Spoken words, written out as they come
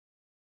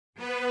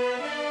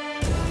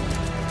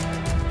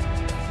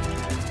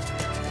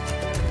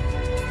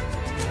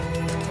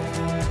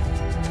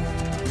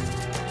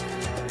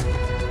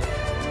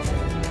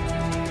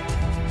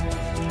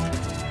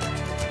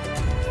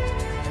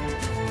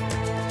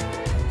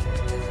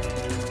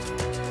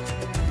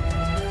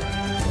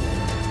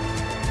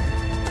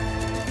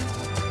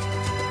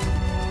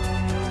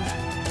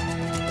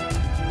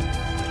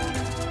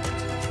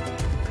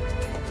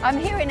I'm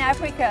here in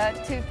Africa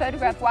to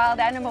photograph wild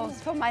animals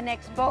for my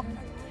next book.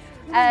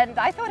 And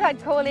I thought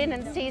I'd call in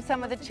and see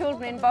some of the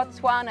children in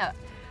Botswana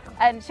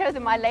and show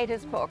them my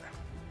latest book.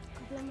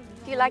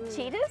 Do you like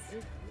cheetahs?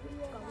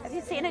 Have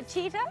you seen a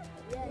cheetah?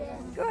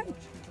 Good.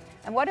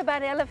 And what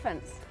about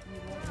elephants?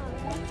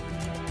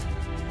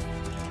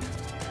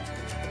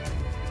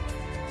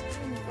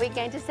 We're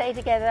going to say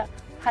together,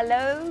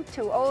 hello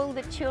to all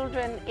the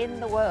children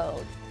in the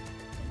world.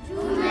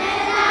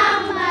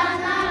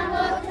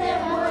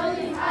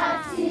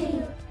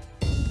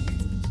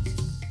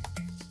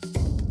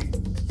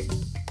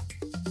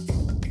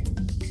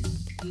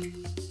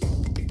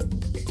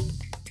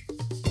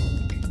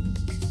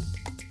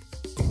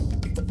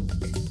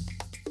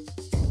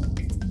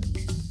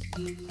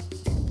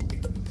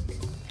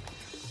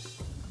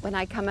 When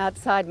I come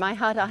outside my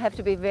hut, I have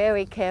to be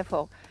very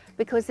careful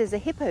because there's a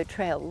hippo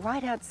trail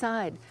right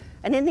outside.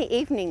 And in the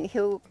evening,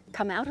 he'll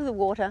come out of the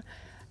water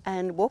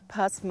and walk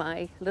past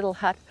my little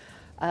hut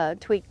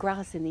to eat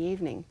grass in the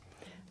evening.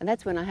 And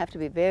that's when I have to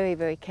be very,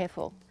 very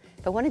careful.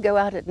 If I want to go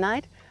out at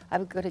night,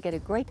 I've got to get a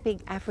great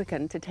big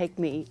African to take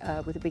me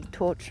with a big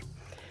torch.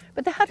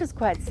 But the hut is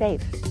quite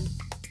safe.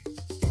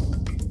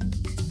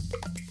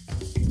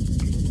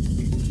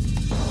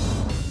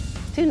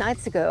 Two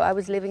nights ago, I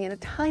was living in a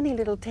tiny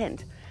little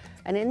tent.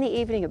 And in the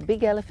evening, a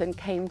big elephant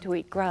came to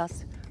eat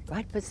grass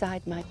right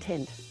beside my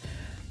tent.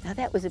 Now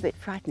that was a bit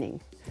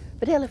frightening,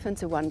 but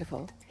elephants are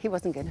wonderful. He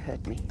wasn't going to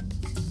hurt me.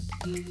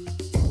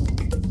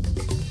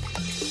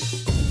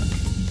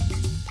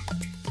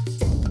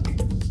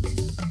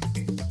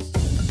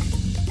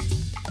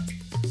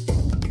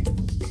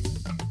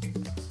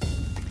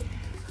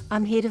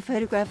 I'm here to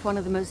photograph one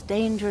of the most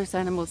dangerous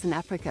animals in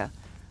Africa,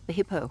 the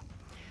hippo.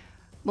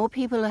 More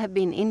people have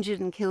been injured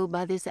and killed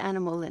by this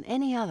animal than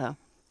any other.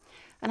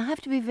 And I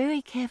have to be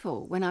very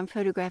careful when I'm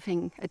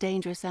photographing a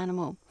dangerous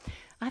animal.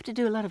 I have to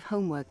do a lot of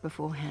homework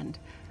beforehand,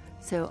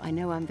 so I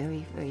know I'm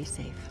very, very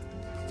safe.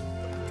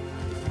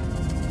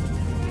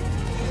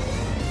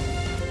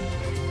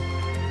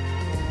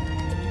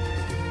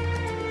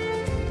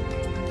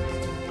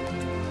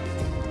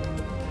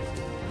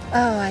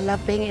 Oh, I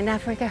love being in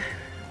Africa.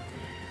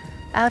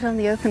 Out on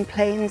the open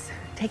plains,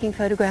 taking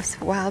photographs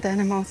of wild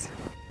animals.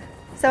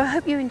 So I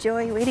hope you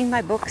enjoy reading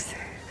my books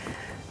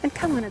and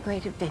come on a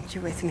great adventure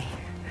with me.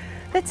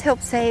 Let's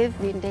help save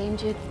the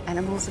endangered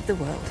animals of the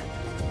world.